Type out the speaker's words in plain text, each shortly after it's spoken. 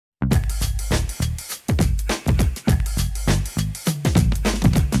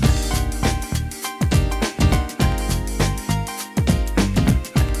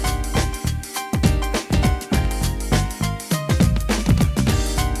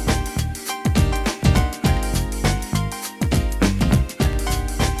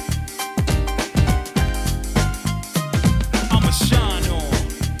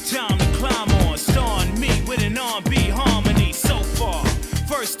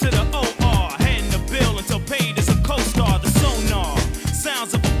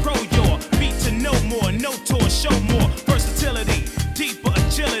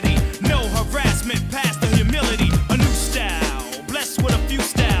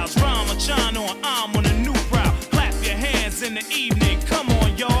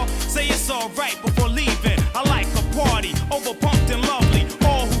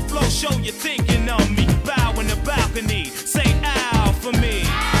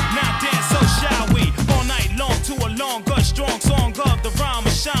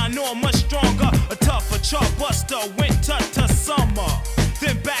after winter to summer,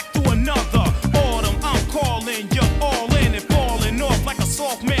 then back through another autumn. I'm calling you all in and falling off like a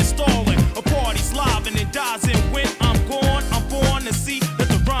soft man stalling. A party's live and it dies, and when I'm gone, I'm born to see that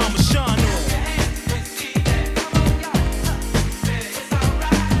the rhyme will shine on.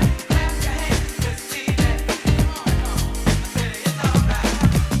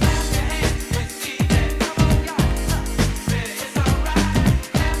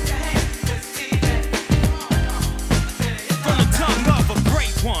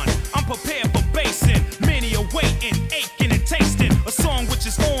 Prepared for basing, many are waiting, aching and tasting a song which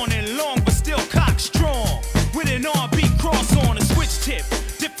is on and long but still cock strong, with an R&B cross on a switch tip,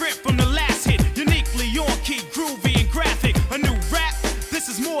 different from the last hit, uniquely on key, groovy and graphic. A new rap, this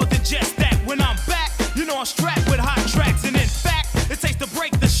is more than just that. When I'm back, you know I'm strapped with hot tracks, and in fact, it takes to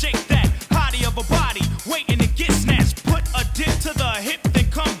break the shake that hottie of a body, waiting to get snatched. Put a dip to the hip, then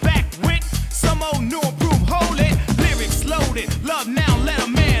come back with some old new improved. Hold it, lyrics loaded, love now, let a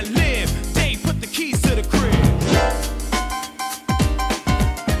man live. Keys to the crib.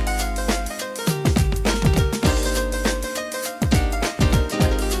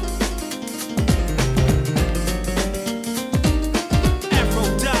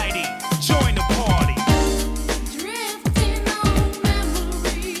 Aphrodite, join the party. Drifting on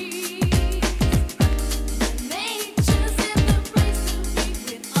memories. Nature's in the place to be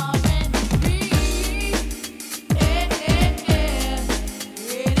with R&B. Yeah, yeah, yeah.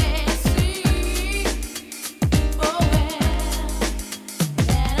 Wait and see. Oh well,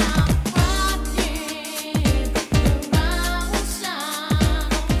 that I'm rocking, the rhyme will shine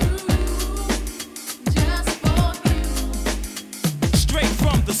through, just for you. Straight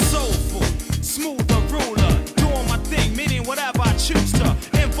from the soulful, smooth the ruler, doing my thing, meaning whatever I choose to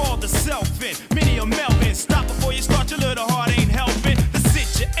involve the self in.